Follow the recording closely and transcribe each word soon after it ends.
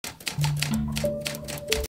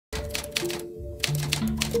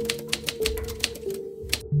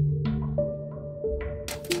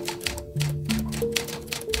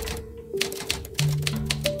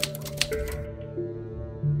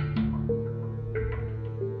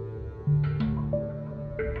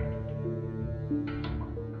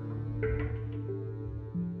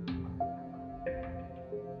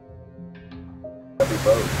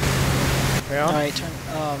boat. Yeah. All right, turn.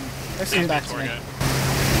 Come back to me.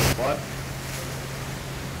 What?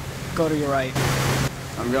 Go to your right.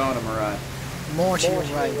 I'm going to my right. More to your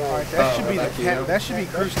right. All right, that should be the cap. That should be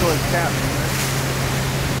cruise storage captain.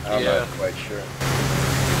 I'm not quite sure.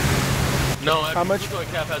 No, How much? Cruise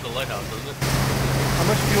Cap has a lighthouse, doesn't it? How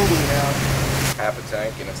much fuel do we have? Half a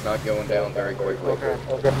tank, and it's not going down very quickly.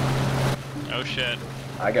 Okay. Oh shit.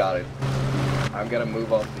 I got it. I'm gonna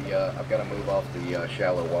move off the. I've got to move off the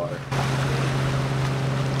shallow water.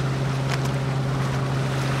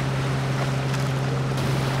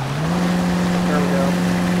 There we go.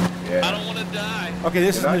 Yeah. I don't want to die. Okay,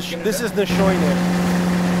 this is Nishoinen.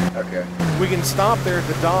 Okay. We can stop there at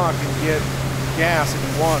the dock and get gas if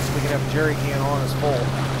you want, so we can have a jerry can on us full.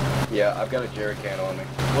 Yeah, I've got a jerry can on me.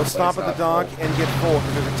 Let's stop at the dock and get full,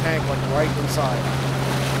 because there's a tank like right inside.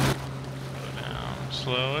 Slow down.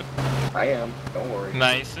 Slow it. I am. Don't worry.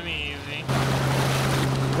 Nice and easy.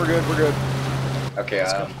 We're good. We're good. Okay.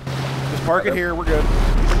 Just park it here. We're good.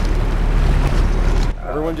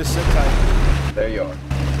 Everyone, just sit tight. There you are.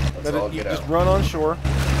 Let's all get just out. run on shore.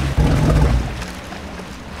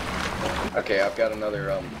 Okay, I've got another.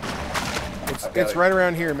 It's right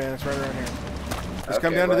around here, man. It's right around here. Just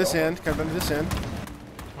come down to this end. Come down to this end.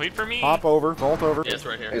 Wait for me. Hop over. Vault over. Yeah, it's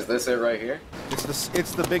right here. Is this it right here? It's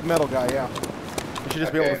the big metal guy. Yeah. We should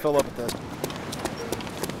just be able to fill up at this.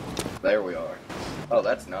 There we are. Oh,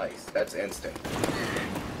 that's nice. That's instant.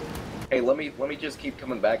 Hey, let me just keep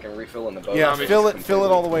coming back and refilling the boat. Yeah, fill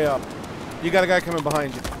it all the way up. You got a guy coming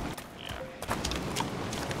behind you.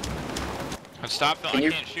 Stop. I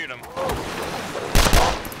can't shoot him.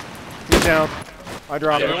 He's down. I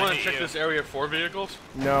dropped Do we him. want to check this area for vehicles?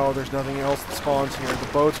 No, there's nothing else that spawns here. The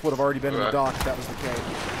boats would have already been in the dock if that was the case.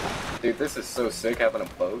 Dude, this is so sick having a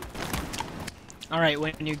boat. All right,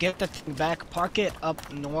 when you get the thing back, park it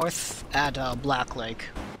up north at Black Lake.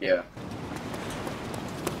 Yeah.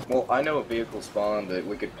 Well, I know a vehicle spawn that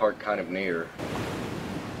we could park kind of near.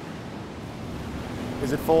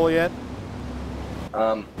 Is it full yet?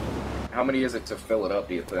 How many is it to fill it up,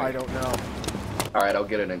 do you think? I don't know. Alright, I'll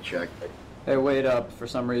get it in check. Hey, wait up. For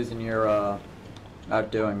some reason, you're,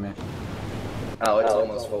 outdoing me. Oh, it's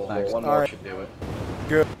almost full. Thanks. One more should do it.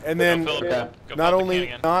 Good. And then not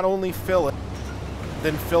only fill it,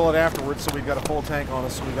 then fill it afterwards so we've got a full tank on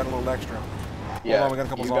us, so we got a little extra. Yeah. Hold on, we got a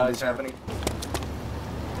couple zombies guys have here.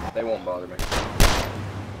 any? They won't bother me.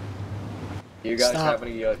 You guys have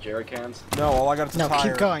any jerry cans? No, all I got is a tire. No,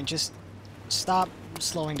 keep going. Just stop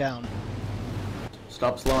slowing down.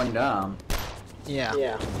 Stop slowing down. Yeah.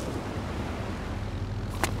 Yeah.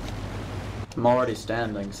 I'm already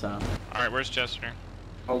standing, so. Alright, where's Jester?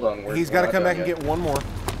 Hold on. He's got to come back and get one more.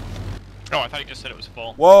 Oh, I thought you just said it was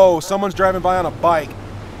full. Whoa, someone's driving by on a bike.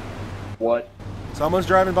 What? Someone's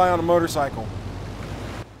driving by on a motorcycle.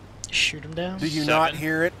 Shoot him down. Do you not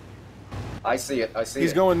hear it? I see it. I see it.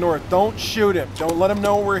 He's going north. Don't shoot him. Don't let him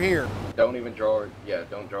know we're here. Don't even draw. Yeah,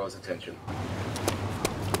 don't draw his attention.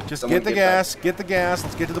 Just get the gas. Get the gas.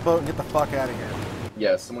 Let's get to the boat and get the fuck out of here.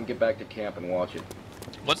 Yeah, someone get back to camp and watch it.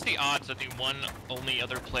 What's the odds that the only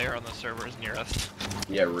other player on the server is near us?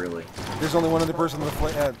 Yeah, really. There's only one other person on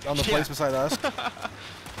the place beside us. All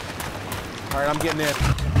right, I'm getting in. All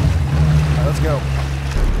right, let's go.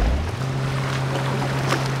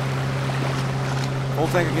 Full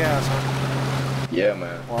tank of gas, huh? Yeah,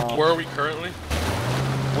 man. Wow. Where are we currently?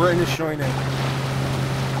 We're in the Shoinen.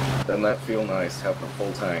 Doesn't that feel nice, having a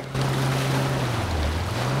full tank?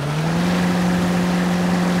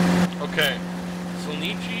 Okay.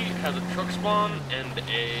 Solnichi has a truck spawn and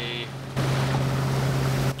a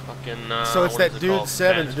fucking So it's that dude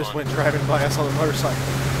Seven that just went driving by us on a motorcycle.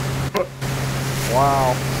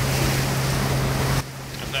 Wow.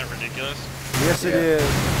 Isn't that ridiculous? Yes, it is.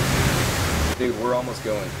 Dude, we're almost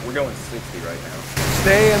going. We're going 60 right now.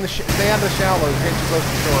 Stay on the shallows. Get too close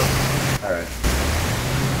to shore. All right.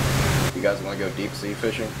 You guys want to go deep sea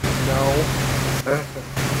fishing? No.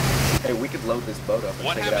 Hey, we could load this boat up and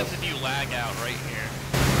What take it out. happens if you lag out right here?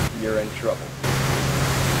 You're in trouble.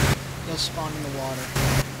 You'll spawn in the water.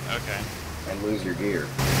 Okay. And lose your gear.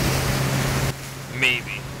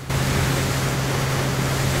 Maybe.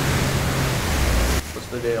 What's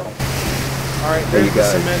the deal? Alright, Hey, there's you the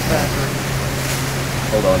guys. cement factory.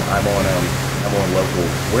 Hold on, I'm on local.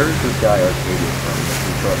 Where is this guy Arcadia from?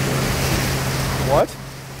 Mr. Trustworthy. What?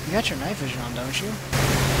 You got your night vision on, don't you?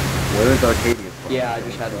 Where is Arcadia from? Yeah, I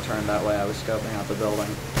just had to turn that way. I was scoping out the building.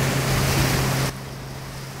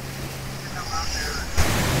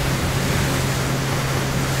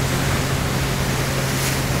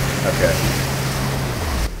 Okay.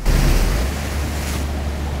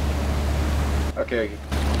 Okay.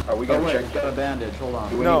 Are we Oh gonna wait, check? it's got a bandage. Hold on.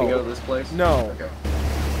 Do we No. need to go to this place? No. Okay.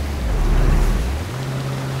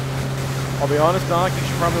 I'll be honest, Doc, you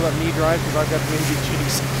should probably let me drive because I've got the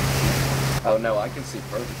NVGs. Oh no, I can see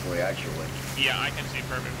perfectly actually. Yeah, I can see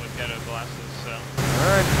perfect with ghetto glasses, so.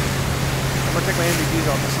 Alright. I'm gonna take my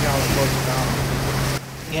NVGs off to see how it looks now.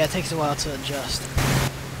 Yeah, it takes a while to adjust.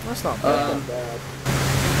 That's not bad.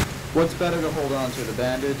 What's better to hold on to, the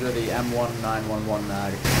bandage or the M1911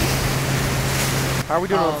 mag? How are we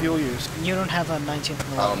doing on fuel use? You don't have a 19th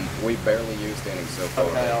millimeter. We barely used any so far.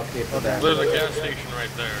 Okay, I'll keep the bandage. There's a gas station right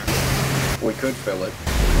there. We could fill it.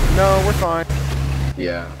 No, we're fine.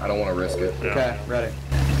 Yeah, I don't want to risk it. Okay, ready.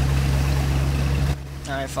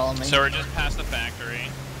 Alright, follow me. So we're just past the factory.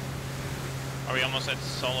 Are we almost at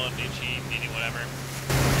Solo, Nichi, Nini, whatever?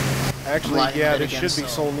 Actually, Lighting yeah, it there again, should be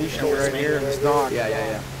so- Solnichi right here in this dock.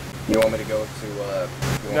 Yeah. You want me to go to, you want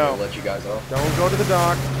me No. to let you guys off? Don't go to the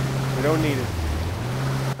dock. We don't need it.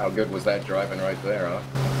 How good was that driving right there, huh?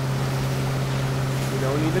 We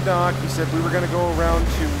don't need the dock. He said we were going to go around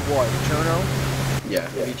to what? Cherno? Yeah.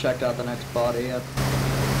 Have you checked out the next body yet?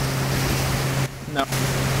 No.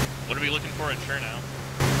 What are we looking for at Cherno?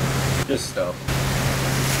 Just stuff.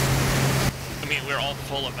 I mean, we're all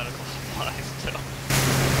full of medical supplies, so.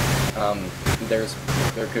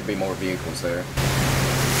 There could be more vehicles there.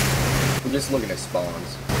 We're just looking at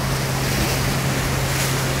spawns.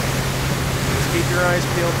 Just keep your eyes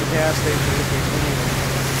peeled for gas stations in case we need them.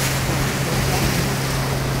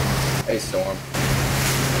 Hey, Storm.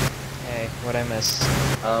 Hey, what'd I miss?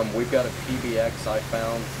 We've got a PBX I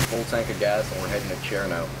found, full tank of gas, and we're heading to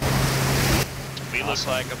Cherno. We look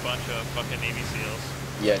like a bunch of fucking Navy SEALs.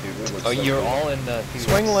 Yeah, dude, we look Oh, so you're good. all in the PBX.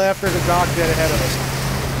 Swing left, there's a dock dead ahead of us.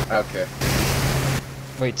 Okay.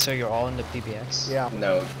 Wait, so you're all in the PBX? Yeah.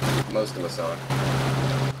 No, most of us are.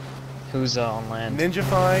 Who's on land?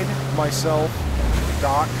 Ninjafide, myself,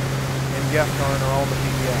 Doc, and Gethcarn are all in the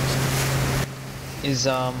PBX. Is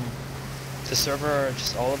the server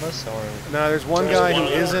just all of us, or? Now, there's one There's guy one who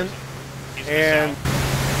other isn't, He's and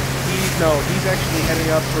he's actually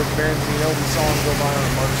heading up towards Baranzino. We saw him go by on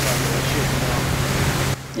a motorcycle and shit, you know.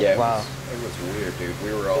 Yeah, Wow. it was weird, dude.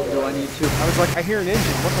 We were all... Do I need to? I was like, I hear an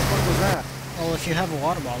engine. What the fuck was that? Well, if you have a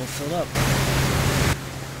water bottle, fill it up.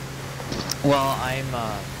 Well, I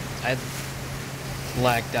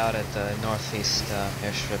lagged out at the northeast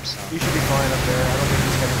airstrip, so. You should be fine up there. I don't think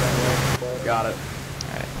he's heading that way. Got it.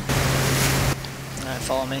 Alright. Alright,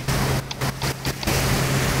 follow me.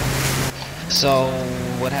 So,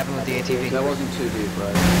 what happened with the ATV? That wasn't too deep,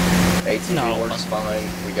 right? ATV No. works fine.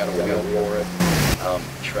 We got a wheel for it.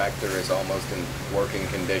 Tractor is almost in working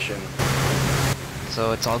condition.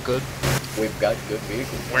 So it's all good? We've got good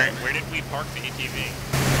vehicles. Where did we park the ATV?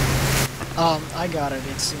 I got it.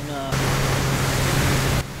 It's in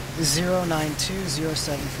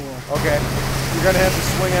 092074. Okay. You're gonna have to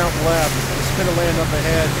swing out left. The spin to land up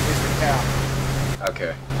ahead is the cap.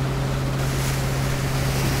 Okay.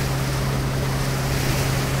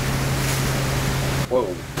 Whoa,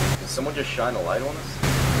 did someone just shine a light on us?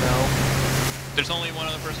 No. There's only one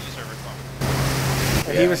other person in the server phone.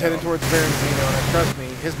 And Yeah, he was I know. heading towards Baranzino, and trust me,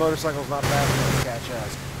 his motorcycle's not fast enough to catch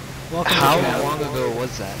us. Welcome How to Canada. long ago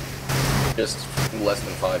was that? Just less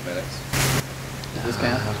than 5 minutes. This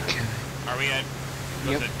camp? Okay. Are we at,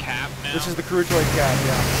 was it Cap now? This is the Crutoid cap,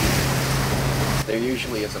 yeah. There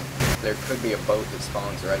usually is there could be a boat that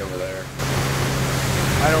spawns right over there.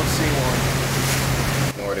 I don't see one.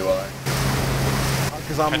 Nor do I.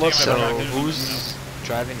 Because I'm I think looking So, I'm gonna- who's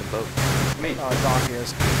driving the boat? Me. Doc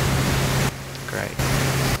is. Great.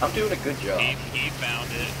 I'm doing a good job. He found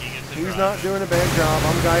it. He gets to He's drive not it. doing a bad job.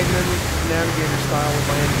 I'm guiding him navigator style with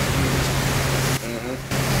my NVGs. Mm-hmm.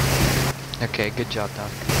 Okay, good job, Doc.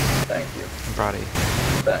 Thank you. I'm proud of you.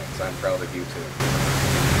 Thanks. I'm proud of you too.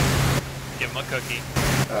 Give him a cookie.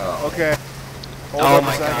 Oh. Okay. Hold Oh up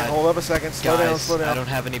my a second. God. Hold up a second. Slow down. Guys, Slow down. I don't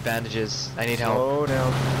have any bandages. I need help. Slow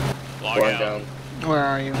down. Log Flying out. down. Where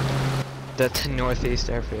are you? The northeast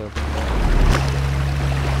airfield.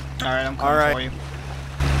 Alright, I'm coming Alright. for you.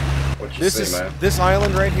 What you This see, is man? this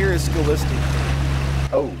island right here is Scalisti.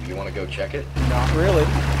 Oh, you want to go check it? Not really.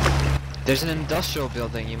 There's an industrial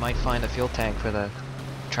building. You might find a fuel tank for the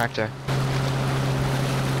tractor.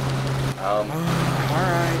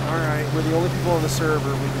 Alright. We're the only people on the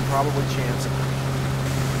server. We can probably chance it.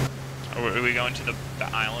 Are we going to the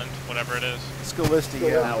island, whatever it is? Scalisti,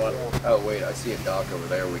 yeah. Oh wait, I see a dock over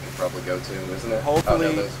there. We could probably go to, isn't it? Hopefully-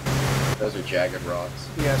 Oh, no, those are jagged rocks.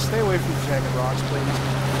 Yeah, stay away from the jagged rocks, please.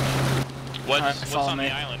 What's follow on me.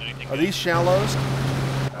 the island? Anything Are good? these shallows?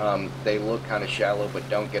 They look kind of shallow, but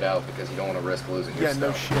don't get out because you don't want to risk losing your Yeah,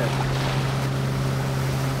 no stuff. shit.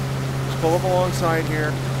 Just pull up alongside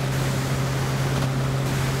here.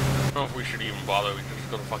 know if we should even bother. We can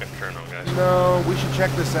just go to fucking Cherno, guys. No, we should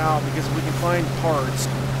check this out because if we can find parts,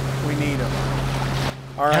 we need them.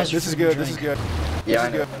 Alright, this is good, this is good. Yeah,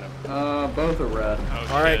 this is good. Both are red. Oh,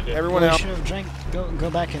 Alright, shit. everyone Well, you out. should have drank. Go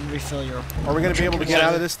back and refill your. Are we going to be able to get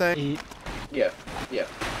out of this thing? Eat. Yeah, yeah.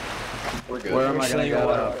 We're good. Where am I gonna Refill your get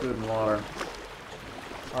water. food and water?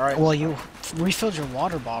 Alright. Well, you refilled your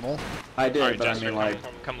water bottle. I did, Alright, but Jester, I mean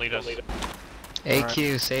like... come lead us.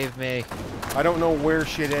 AQ, save me. I don't know where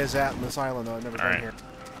shit is at in this island though, I've never been Alright. here.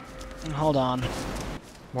 Hold on.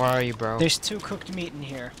 Where are you, bro? There's 2 cooked meat in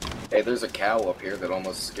here. Hey, there's a cow up here that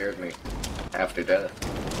almost scared me. Half to death.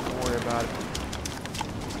 Don't worry about it.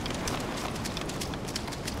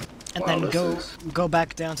 And Wow, then this go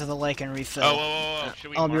back down to the lake and refill. Oh, whoa.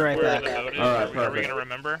 Should we I'll be mark right where back. the boat is? Alright, Are we perfect. gonna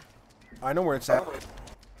remember? I know where it's at.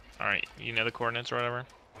 Alright, you know the coordinates or whatever?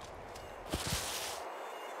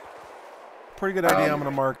 Pretty good idea, I'm going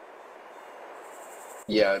to mark.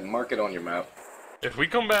 Yeah, mark it on your map. If we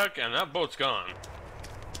come back and that boat's gone,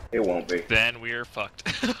 It won't be. Then we're fucked.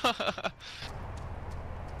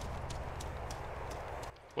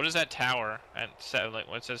 What is that tower at? Like,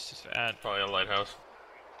 what's this at? probably a lighthouse.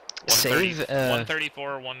 130, Save,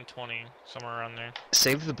 134, 120, somewhere around there.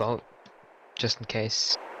 Save the boat. Just in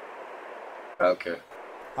case. Okay.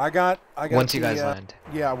 I got Once you the, guys land.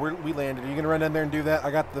 Yeah, we landed. Are you going to run down there and do that?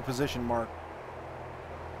 I got the position marked.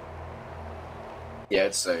 Yeah,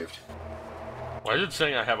 it's saved. Why is it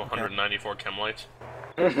saying I have 194 chem lights?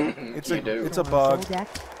 It's You do. It's a bug.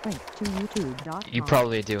 You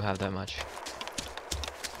probably do have that much.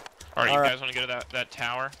 Alright, you Alright. guys want to go to that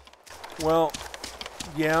tower? Well,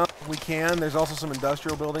 yeah, we can. There's also some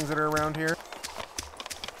industrial buildings that are around here.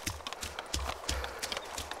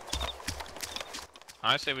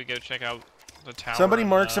 I say we go check out the tower. Somebody and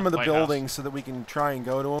mark the some of the lighthouse. buildings so that we can try and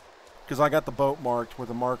go to them. Because I got the boat marked with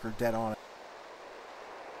a marker dead on it.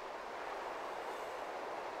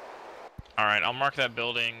 Alright, I'll mark that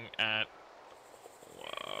building at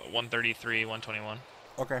 133, 121.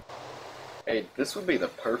 Okay. Hey, this would be the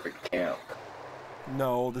perfect camp.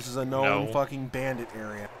 No, this is a known No. fucking bandit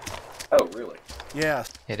area. Oh, really?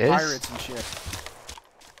 Yes. It is? Pirates and shit.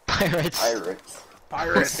 Pirates. Pirates.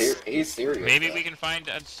 Pirates. He's serious. Maybe we can find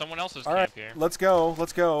someone else's All right, camp here. let's go.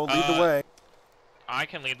 Let's go. Lead the way. I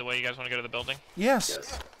can lead the way. You guys want to go to the building? Yes.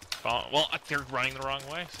 Yes. Well, they're running the wrong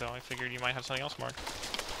way, so I figured you might have something else marked.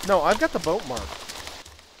 No, I've got the boat marked.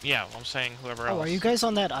 Yeah, well, I'm saying whoever else. Oh, are you guys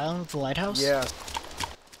on that island with the lighthouse? Yes.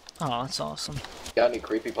 Oh, that's awesome. Got any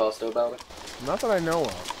creepypasta about it? Not that I know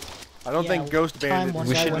of. I don't think Ghost Bandit One is...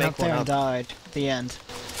 We guy should went make up there one and up. died. The end.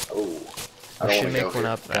 Oh. I We don't should wanna make go one here.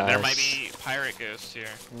 up, guys. There might be pirate ghosts here.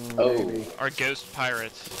 Oh. Or ghost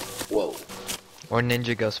pirates. Whoa. Or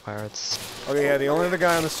ninja ghost pirates. Okay, yeah, the only other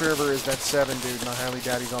guy on the server is that 7 dude, and I highly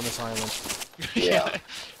doubt he's on this island. Yeah.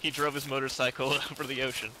 He drove his motorcycle over the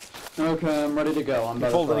ocean. Okay, I'm ready to go. I'm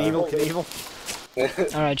about Pulled to an fire. evil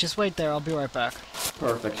Knievel. Alright, just wait there. I'll be right back.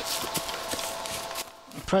 Perfect.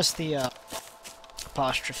 Press the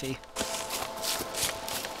apostrophe.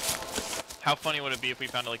 How funny would it be if we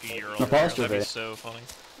found like a year old? Apostrophe. That'd be so funny.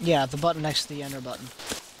 Yeah, the button next to the enter button.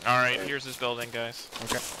 Alright, here's this building, guys.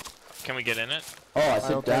 Okay. Can we get in it? Oh, I don't sit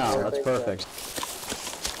think down. so. That's perfect.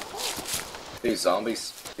 These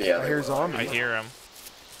zombies? Yeah. I they hear were. zombies. I hear him.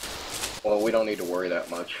 Well, we don't need to worry that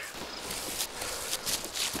much.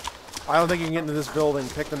 I don't think you can get into this building.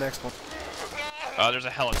 Pick the next one. There's a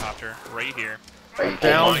helicopter right here. Are you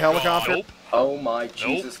Down Oh my helicopter? God. Nope. Oh my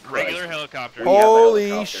Jesus Nope. Christ. Regular helicopter. We have a Holy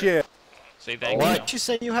helicopter. shit. Say thank What? you. Did you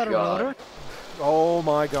say you had a God. rotor? Oh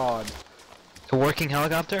my god. A working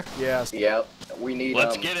helicopter? Yes. Yeah, we need,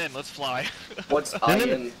 Let's get in. Let's fly. what's No, no,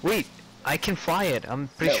 no. iron, Wait, I can fly it. I'm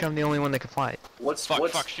pretty No. sure I'm the only one that can fly it. what's, Fuck,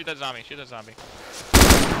 what's, fuck. Shoot that zombie. Shoot that zombie.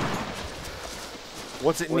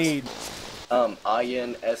 What's it What's- need?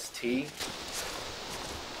 INST?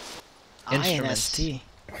 Instruments. INST.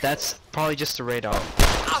 That's probably just a radar.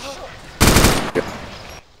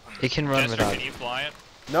 It can run Jester, without. can you fly it?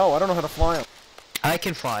 No, I don't know how to fly them. I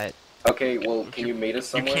can fly it. Okay, well, can you meet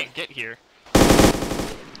us You somewhere? can't get here.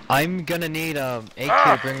 I'm gonna need AQ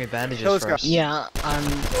to bring me bandages Kill this guy. first. Yeah,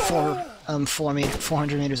 I'm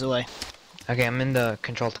 400 meters away. Okay, I'm in the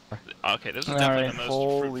control tower. Okay, this is Alright. definitely the most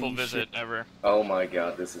Holy fruitful shit. visit ever. Oh my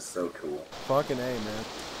god, this is so cool. Fucking A, man.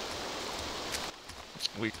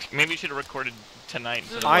 We maybe should have recorded tonight.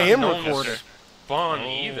 instead of I last am night. recording. Spawn Oh.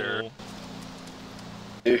 either.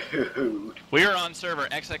 Dude. We are on server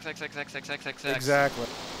XXXXXXXX. Exactly.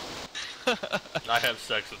 I have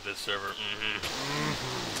sex with this server.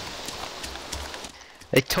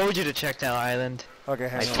 I told you to check that island. Okay,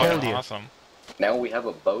 hang I on. told Fucking you. awesome. Now we have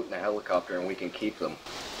a boat and a helicopter and we can keep them.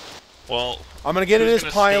 Well, I'm gonna get in who's his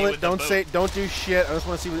gonna stay pilot. with the Don't boat? don't do shit. I just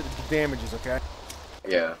want to see what the damage is. Okay.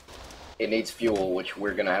 Yeah. It needs fuel, which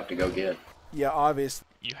we're gonna have to go get. Yeah, obvious.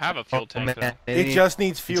 You have a fuel tank, though. It just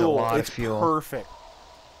needs fuel. lot of It's fuel. perfect.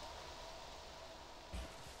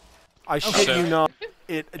 I shit So- you not.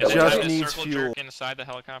 It Is it just time to needs circle fuel. jerk inside the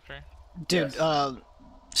helicopter? Dude, Yes.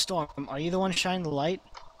 Storm, are you the one shining the light?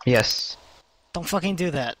 Yes. Don't fucking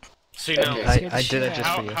do that. See now, Okay. I did it just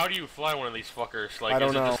how, for you. how do you fly one of these fuckers? Like, I don't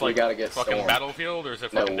is it know. just We like gotta get fucking Storm. Battlefield, or is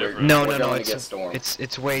it No, fucking we're- different? No, We're no, no. going to get Storm.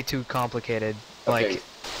 It's way too complicated. Okay, Like,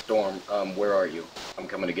 Storm, where are you? I'm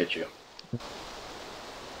coming to get you.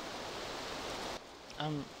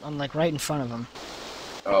 I'm like right in front of him.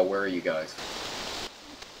 Oh, where are you guys?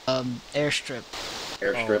 Airstrip.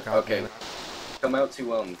 Airstrip? God Okay. damn it. Come out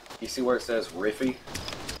to, you see where it says Riffy?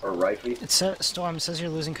 Or Rifey? It says, Storm, it says you're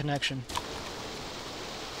losing connection.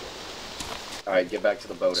 Alright, get back to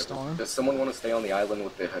the boat. Storm? Does someone want to stay on the island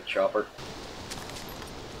with the chopper?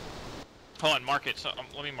 Hold on, mark it. So,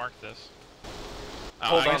 let me mark this.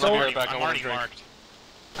 Hold on, I guess I'll I'm be right already, back, I I'm wanna already drink. marked.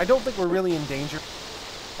 I don't think we're really in danger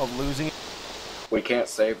of losing it. We can't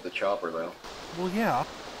save the chopper, though. Well, yeah.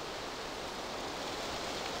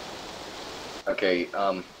 Okay,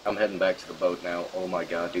 I'm heading back to the boat now. Oh my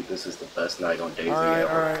god, dude, this is the best night on DayZ Alright,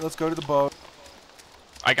 ever. alright. Let's go to the boat.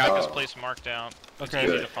 I got this Oh. place marked out. It's Okay.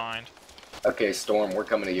 easy Good. to find. Okay, Storm, we're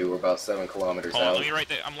coming to you. We're about 7 kilometers Hold on, out. let me write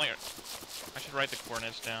the. I should write the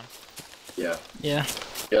coordinates down. Yeah. Yeah.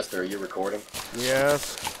 Jester, are you recording?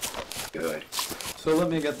 Yes. Good. So let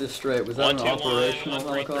me get this straight. Was that an 121, operational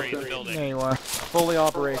 133 helicopter? building. There you are. Fully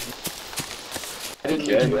operational. I didn't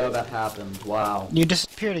Okay. even know that happened. Wow. You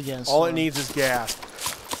disappeared again. All it Storm. needs is gas.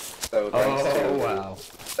 So Oh, wow.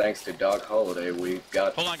 thanks to Doc Holliday, we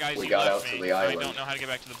got Hold on, guys. we You got out left to me. the I island. don't know how to get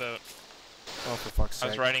back to the boat. Oh, for fuck's I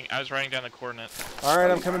was sake. writing down the coordinates.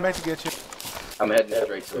 Alright, I'm coming back to get you. I'm heading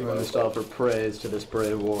straight to the I'm going to boat. stop for praise to this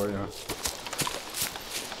brave warrior.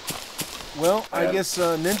 Well, I Yeah. guess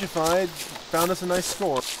Ninjafide found us a nice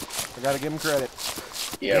score. I gotta give him credit.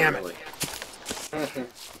 Yeah, Damn it. really.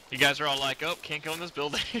 You guys are all like, oh, can't go in this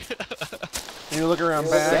building. And you look around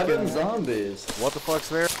back 7 and zombies. what the fuck's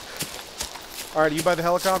there? Alright, are you by the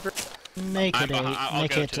helicopter? Make it I'll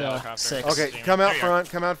make go it to the helicopter. 6. Okay, There come out you are. front,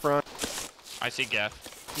 come out front. I see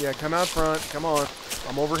Geth. Yeah, come out front, come on.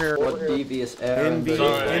 I'm over here. What devious errand. NV, Sorry,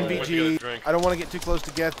 I went to get a NVG. drink. I don't want to get too close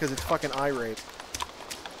to Geth because it's fucking irate.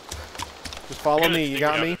 Just follow me, you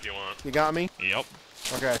got me? If you want. You got me? Yep.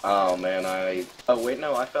 Okay. Oh man, oh wait,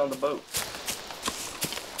 no, I found the boat.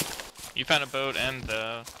 You found a boat and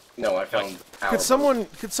No, I found our Could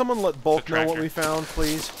someone let Bulk The know what tractor. we found,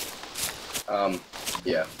 please? boat.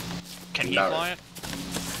 Yeah. Can he No. fly it?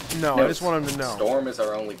 No, I just want him to know. Storm is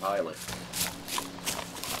our only pilot.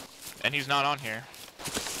 And he's not on here.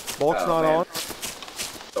 Bulk's Oh, not man. on.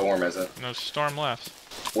 Storm isn't. No Storm left.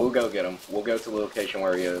 We'll go get him. We'll go to the location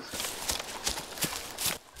where he is.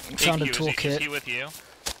 Found a AQ, Is he toolkit. with you?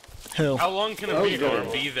 Who? How long can a Oh, Gethcarn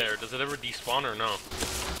good. be there? Does it ever despawn or no?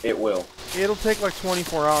 It will. It'll take like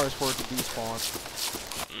 24 hours for it to despawn.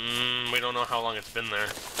 We don't know how long it's been there.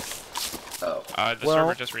 Oh. The Well,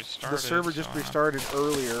 server just restarted. The server just so- restarted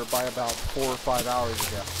earlier by about 4 or 5 hours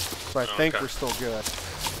ago. So I think Okay. we're still good.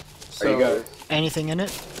 Are you guys? Anything in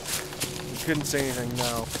it? We couldn't say anything,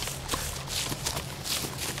 no.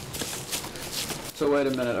 So wait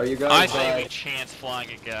a minute, are you I guys say we chance flying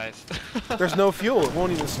it, guys. There's no fuel, it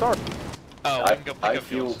won't even start. Oh, I can go pick I up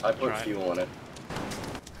fuel. I put Right. fuel in it.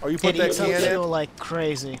 Oh, you put It that eats can fuel in? like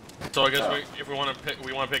crazy. So I guess Oh. if we want to pick,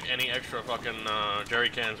 any extra fucking jerry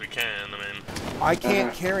cans, we can. I mean, I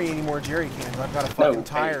can't carry any more jerry cans. I've got a No, fucking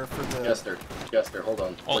tire hey, for the... Jester, hold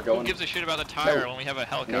on. Well, We're going. who gives a shit about the tire No. when we have a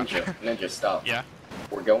helicopter? Ninja, stop. Yeah.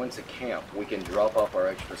 We're going to camp. We can drop off our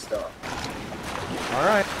extra stuff.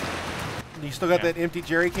 Alright. You still got Yeah. that empty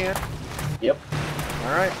jerry can? Yep.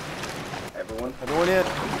 Alright. Everyone. Everyone in.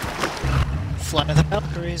 Fly the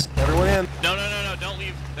Valkyries. Everyone in. No, don't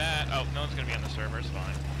leave that. Oh, no one's gonna be on the server. It's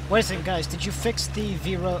fine. Wait a second, guys. Did you fix the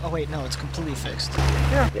Vero? Oh wait, no, it's completely fixed.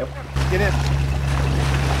 Yeah. Yep. Get in.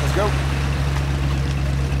 Let's go.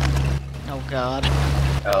 Oh god.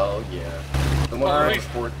 Oh yeah. Alright.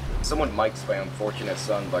 Someone mic spam "Fortunate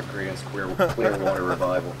Son" by Korean's Clearwater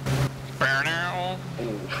Revival.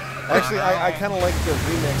 Ooh. Actually, I kind of like the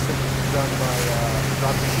remix that was done by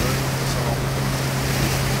BulkZerker.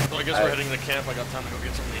 so I guess we're heading to camp. I got time to go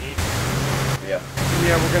get something to eat. Yeah.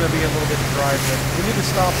 Yeah, we're going to be a little bit dry, but we need to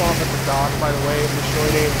stop off at the dock, by the way, in the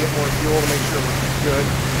Holliday and get more fuel to make sure we're good.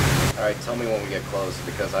 All right. Tell me when we get close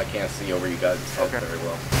because I can't see over you guys' heads Okay. very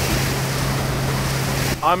well.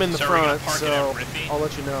 I'm in the So are we gonna front, park it so at Riffy? I'll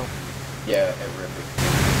let you know. Yeah, at Rippy.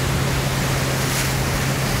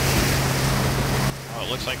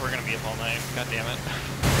 looks like we're gonna be up all night. God damn it.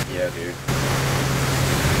 Yeah, dude.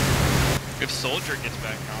 If Soldier gets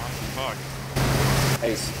back on, fuck.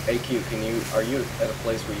 Hey, AQ, are you at a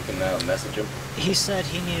place where you can message him? He said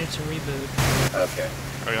he needed to reboot. Okay.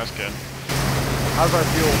 Oh, yeah, that's good. How's our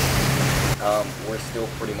fuel? We're still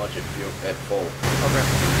pretty much at full. Okay.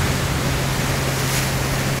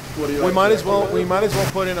 What do you We like might to as well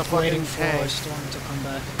activate? put in a fucking Waiting for tank. Storm to come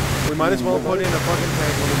back. We might as well put in a fucking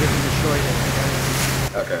tank when we get to the Shoinen.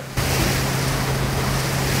 Okay.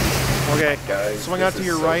 Okay. Guys, Swing out this to is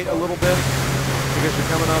your so right fun. a little bit because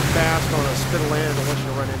you're coming up fast on a spit of land that wants you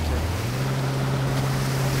to run into.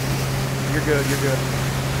 You're good. You're good.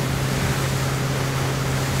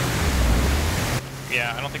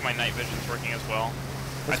 Yeah, I don't think my night vision's working as well.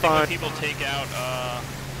 That's I think fine. when people take out,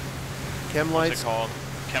 Chem what's lights. it called?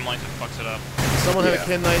 Chem lights, it fucks it up. Someone had a Yeah.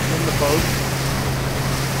 Chem light in the boat.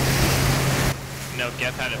 No,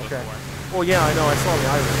 Geth had it Okay. before. Well, yeah, I know. I saw the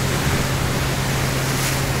iris.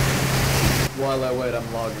 While I wait, I'm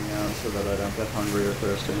logging out so that I don't get hungry or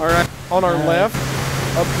thirsty. All right. On our left,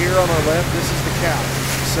 up here on our left, this is the cap.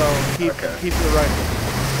 So keep to the right.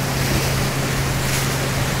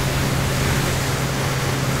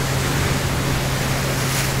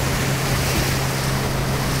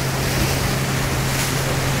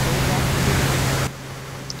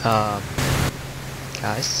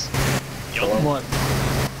 Guys? What?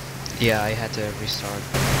 Yeah, I had to restart.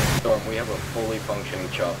 Storm, we have a fully functioning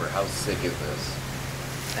chopper. How sick is this?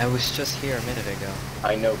 I was just here a minute ago.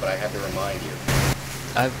 I know, but I had to remind you.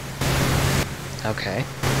 Okay.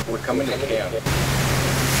 We're coming to camp.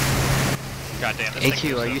 God damn, this thing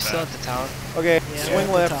AQ, goes are so you still at fast. the tower? Okay. Yeah, Swing at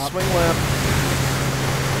the left. top. Swing left.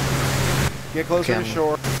 Get closer Okay, to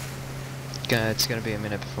shore. It's gonna be a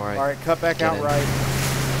minute before I... All right. Cut back Get out in. right.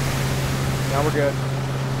 Now we're good.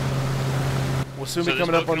 We'll soon So be this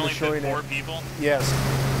coming boat up on can the only fit Shoinen. 4 people? Yes.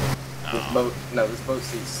 This boat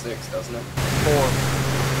seats 6, doesn't it?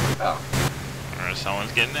 4. Oh, Or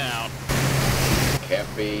someone's getting out. can't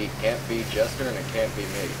be Jester and it can't be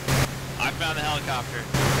me. I found the helicopter.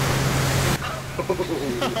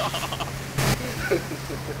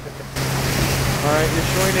 All right. The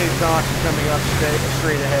Shoinen dock is coming up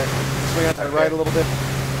straight ahead. Swing out to the Okay. right a little bit.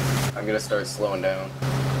 I'm gonna start slowing down.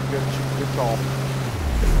 Good call.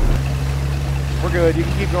 We're good. You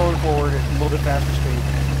can keep going forward at a little bit faster speed.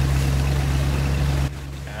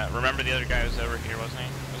 Remember the other guy was over here, wasn't he?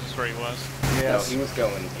 Was this where he was? Yes. No, he was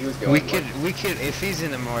going. We could, if he's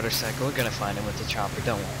in the motorcycle, we're gonna find him with the chopper,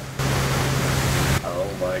 don't worry. Oh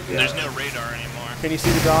my god. There's no radar anymore. Can you see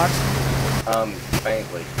the docks?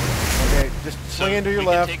 Faintly. Okay, just swing into your we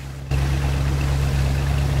can left.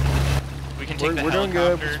 We can take the We're doing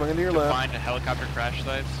good. helicopter Swing into your to left. find helicopter crash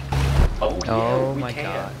sites. Oh, yeah, Oh we my can.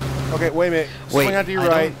 god. Okay, wait a minute. Wait, Swing out to your I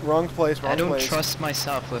right. don't- Wrong place. Wrong I don't place. trust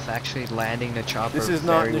myself with actually landing the chopper This is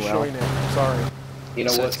not very the well. Shoinen. Sorry. You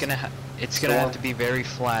know So what? it's gonna have to be very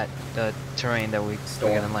flat, the terrain that we're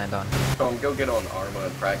gonna land on. Storm, go get on Arma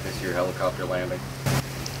and practice your helicopter landing.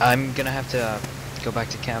 I'm gonna have to go back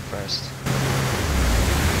to camp first.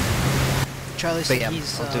 Charlie But said yeah,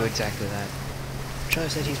 he's. I'll do exactly that. Charlie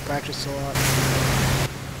said he's practiced a lot.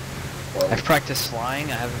 Well, I've practiced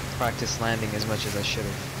flying, I haven't practiced landing as much as I should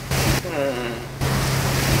have.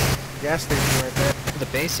 Gas station right there. The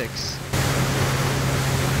basics.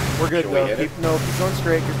 We're good Should we though. hit it? Keep going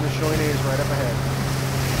straight because the Shoinen is right up ahead.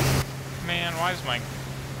 Man, why is my...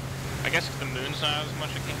 I guess the moon's not as much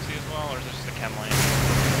I can see as well, or is it just the chem lane?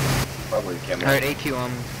 probably Kim. Alright, AQ,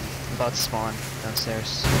 I'm about to spawn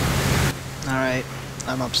downstairs. Alright,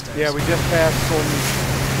 I'm upstairs. Yeah, we just passed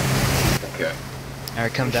Solnichi. Okay.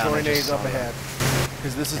 Alright, come The down. I Shoinen just is up saw them. ahead.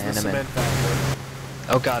 Because this is And the I'm in. cement factory.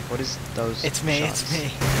 Oh god, what is those It's me, shots? it's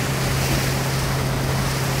me.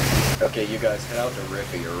 Okay, you guys head out to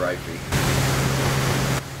Riffy or Rifey.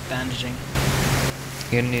 Bandaging.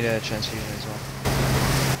 You're gonna need a transfusion as well.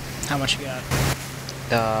 How much you got?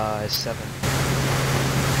 7.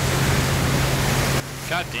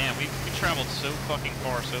 God damn, we traveled so fucking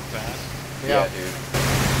far so fast. Yeah. Dude.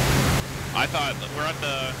 I thought we're at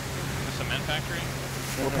the cement factory.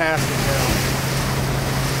 We're past it now.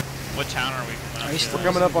 What town are we? Are you still- We're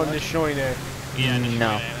coming up on this Shoinen. Yeah,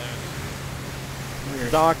 No. The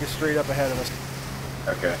dock is straight up ahead of us.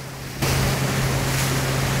 Okay.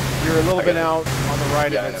 You're a little I bit got out on the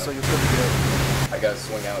right Yeah, I of it, know. so you'll still be good. I gotta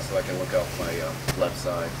swing out so I can look out my left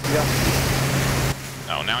side. Yep.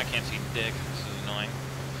 Oh, now I can't see dick. This is annoying.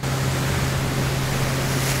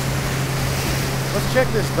 Let's check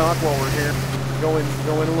this dock while we're here. Go in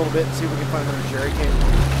a little bit and see if we can find another jerry can.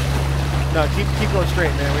 No, keep going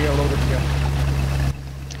straight, man. We got a little bit to go.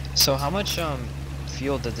 So how much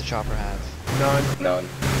fuel did the chopper have? None. None.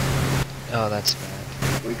 Oh, that's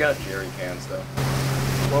bad. We got jerry cans though.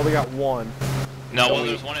 Well, we got one. No, Don't well, we-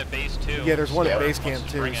 there's one at base 2. Yeah, there's one Yeah. at base Let's camp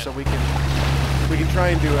just too, bring it. so we can try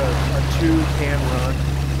and do a 2-can run.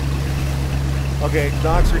 Okay,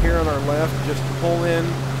 docks are here on our left. Just pull in.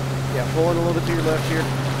 Yeah, pull in a little bit to your left here.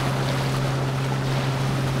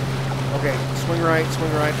 Okay, swing right,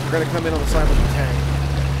 swing right. We're gonna come in on the side with the tank.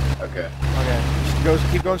 Okay. Okay,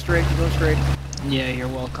 just keep going straight, keep going straight. Yeah, you're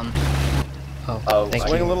welcome. Oh, thank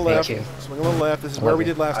Swing you. a little Thank left. you. Swing a little left. This is where we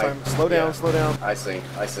did last time. Slow down, yeah. slow down. I see.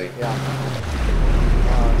 I see. Yeah.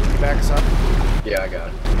 Can you back us up? Yeah, I got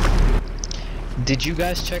it. Did you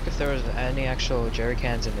guys check if there was any actual jerry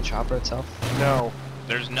cans in the chopper itself? No.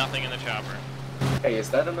 There's nothing in the chopper. Hey, is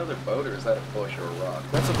that another boat or is that a bush or a rock?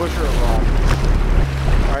 That's a bush or a rock.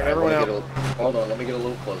 Alright, everyone out. Hold on, let me get a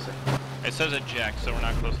little closer. It says eject, so we're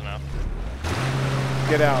not close enough.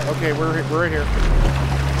 Get out. Okay, we're right here.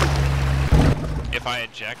 If I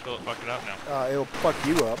eject, will it fuck it up? No. It'll fuck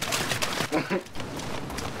you up.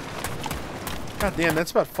 God damn,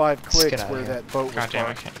 that's about 5 Let's clicks get out of where here. that boat was God damn,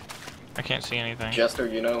 parked. I can't see anything. Jester,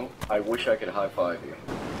 you know, I wish I could high-five you.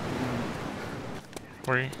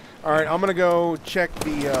 Where are you? Alright, I'm gonna go check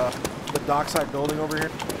the dockside building over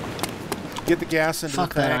here. Get the gas into Fuck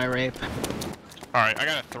the that tank. eye rape. Alright, I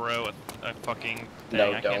gotta throw a fucking thing.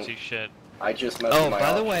 No, I don't. can't see shit. I just messed Oh, with my by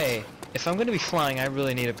the options. way, if I'm gonna be flying, I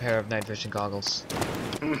really need a pair of night vision goggles.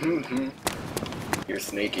 You're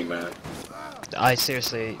sneaky, man. I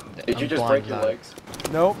seriously, Did I'm you just blind break your without it. legs?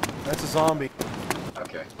 Nope, that's a zombie.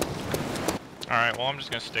 Okay. Alright, well, I'm just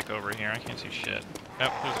gonna stick over here. I can't see shit.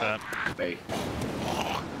 Yep, who's that? Me.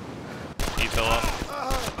 You fill up?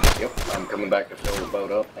 Yep, I'm coming back to fill the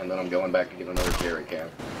boat up, and then I'm going back to get another jerry can.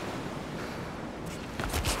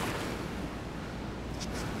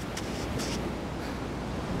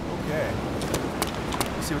 Okay.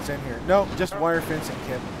 Let's see what's in here. Nope, just wire fencing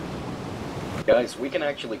kit. Guys, we can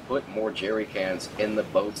actually put more jerry cans in the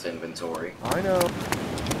boat's inventory. I know.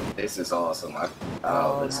 This is awesome.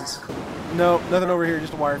 This is cool. Nope, nothing over here,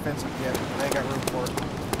 just a wire fencing kit. I ain't got room for it.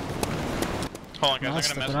 Hold on, guys,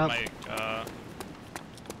 Nice, I'm gonna step mess it with my,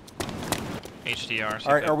 HDR. see if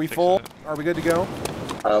Alright, that are we fixes full? it. Are we good to go?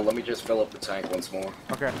 Let me just fill up the tank once more.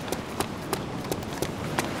 Okay.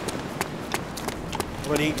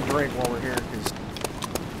 I'm gonna eat and drink while we're here, because...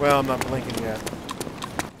 Well, I'm not blinking yet.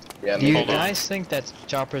 Yeah, Do you Hold on. guys think that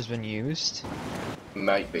chopper's been used?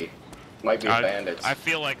 might be. Might be bandits. I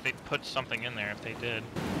feel like they put something in there if they did.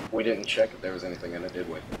 We didn't check if there was anything in it, did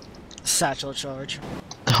we? Satchel charge.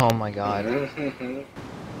 Oh my god. Mhm.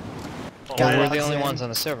 Oh, Got Well, it. we're the only Alexander. ones on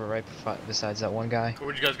the server, right? Besides that one guy.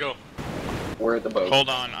 Where'd you guys go? We're at the boat. Hold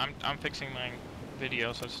on, I'm fixing my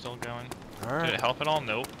video so it's still going. Did Alright. it help at all?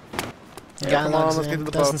 Nope. Yeah, Guy come on, logs let's get in, to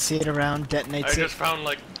the doesn't boat. see it around, detonates I it. just found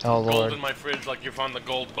like Oh gold lord. in my fridge, like you found the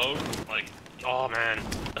gold boat. Like, oh man. I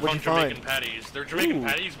What'd found you Jamaican find? patties. They're Jamaican Ooh.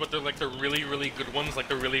 patties, but they're like the really, really good ones, like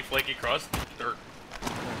the really flaky crust. They're...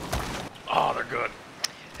 Oh, they're good.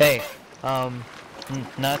 Hey,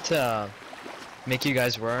 not to make you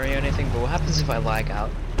guys worry or anything, but what happens if I lag out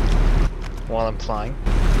while I'm flying?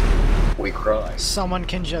 We cry. Someone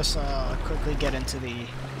can just quickly get into the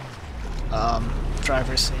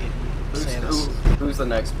driver's seat and save us. Who's the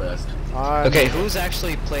next best? Okay, who's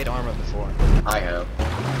actually played Arma before? I have.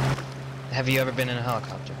 Have you ever been in a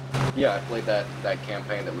helicopter? Yeah, I played that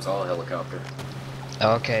campaign that was all helicopter.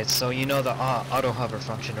 Okay, so you know the auto hover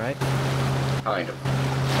function, right? Kind of.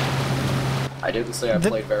 I didn't say I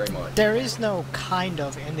played very much. There is no kind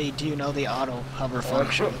of in the do you know the auto hover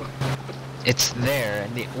function. It's there,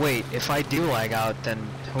 and wait, if I do lag out, then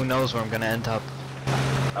who knows where I'm gonna end up.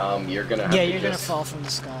 You're gonna have Yeah, to you're gonna just... fall from the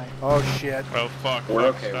sky. Oh shit. Oh fuck.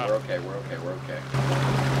 We're fuck, okay, stop. we're okay, we're okay, we're okay.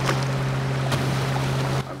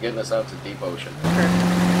 I'm getting us out to deep ocean.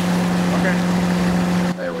 Okay.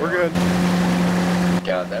 There we We're are. good.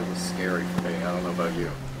 God, that was scary for me. I don't know about you.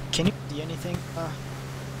 Can you see anything,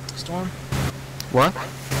 Storm? What?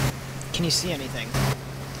 Can you see anything?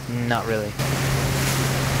 Not really.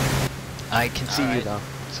 I can see you Alright. though,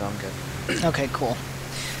 so I'm good. Okay, cool.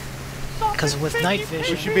 Because with night We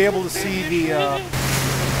vision, should be able to see the,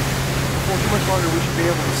 before too much longer, we should be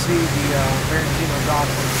able to see the, Maritime dock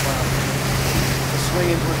on the left. The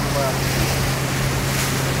swinging to the left.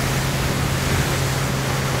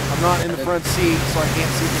 I'm not in the front seat, so I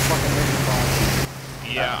can't see the fucking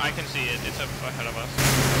Ninjafide. Yeah, I can see it. It's up ahead of us.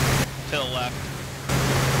 To the left.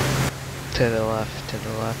 To the left, to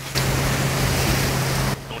the left.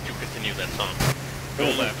 Don't you continue that song. Go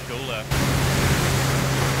left, go left.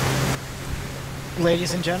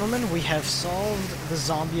 ladies and gentlemen, we have solved the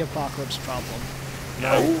zombie apocalypse problem.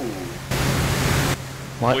 No.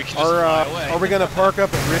 What? We can just fly away. Are we gonna park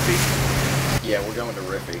up at Riffy? Yeah, we're going to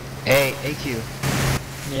Riffy. Hey, AQ.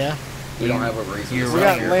 Yeah. We don't have a reason you're to We stay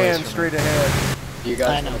got here. land straight ahead. Do you I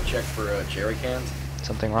guys know. want to check for jerry cans?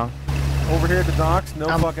 Something wrong? Over here at the docks? No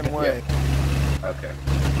fucking Yeah. way. Okay.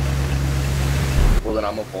 Well, then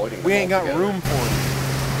I'm avoiding We them ain't got altogether. room for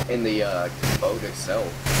it. In the boat itself.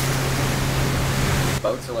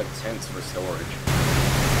 Boats are like tents for storage.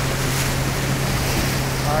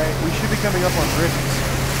 Alright, we should be coming up on Riffies.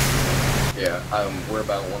 Yeah, we're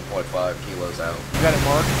about 1.5 kilos out. You got it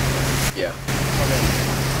marked? Yeah. Okay.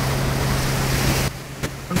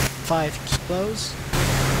 5 kilos.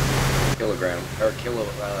 Kilogram. Or kilo,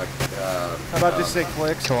 How about just say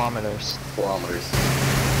clicks? Kilometers. kilometers.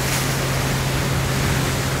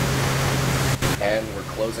 And we're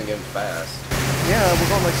closing in fast. Yeah, we're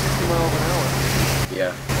going like 60 miles an hour.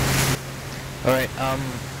 Yeah. Alright,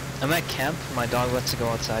 I'm at camp. My dog lets to go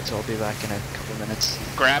outside, so I'll be back in a couple minutes.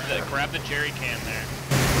 Grab the jerry can there.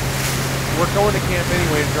 We're going to camp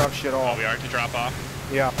anyway to drop shit Oh, off. we are to drop off.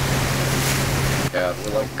 Yeah. Yeah,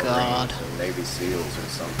 we're like God. Marines or Navy SEALs or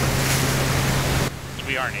something.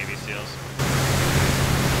 We are Navy SEAls.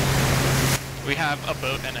 We have a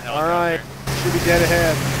boat and a helicopter. Alright. Should be dead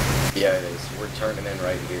ahead. Yeah, it is. We're turning in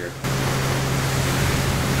right here.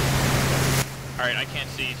 Alright, I can't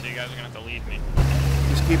see, so you guys are gonna have to lead me.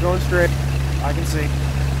 Just keep going straight. I can see.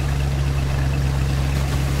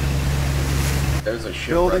 There's a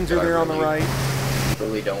shipwreck Buildings are that I there on the right.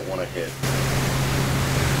 really don't want to hit.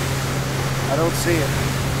 I don't see it.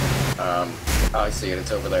 I see it.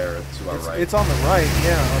 It's over there to our right. It's on the right,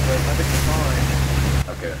 yeah, but I think we're fine.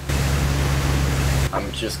 Okay.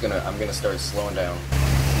 I'm gonna start slowing down.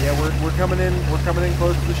 Yeah, we're coming in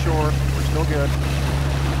close to the shore. We're still good.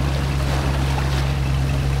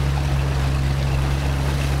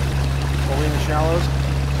 Are we in the shallows?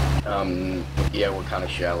 Yeah, we're kind of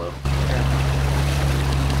shallow. Yeah.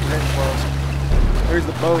 We're getting close. There's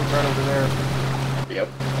the boat right over there. Yep.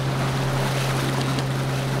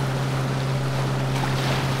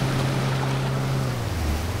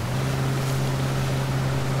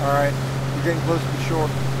 Alright, you're getting close to the shore.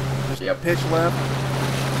 Just Yep. pitch left.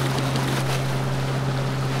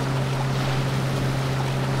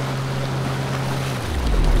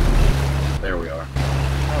 There we are.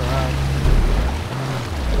 Alright.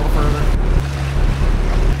 A little further.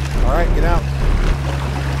 Alright, get out.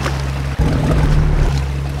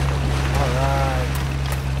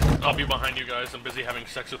 Alright. I'll be behind you guys. I'm busy having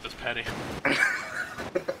sex with this patty.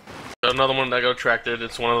 Another one that got attracted.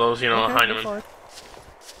 It's one of those, you know, Okay, Heineman. that's fine.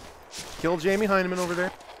 Kill Jamie Heineman over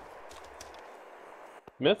there.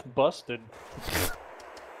 Myth busted.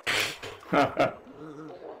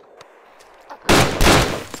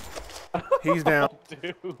 He's down.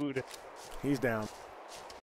 Dude. He's down.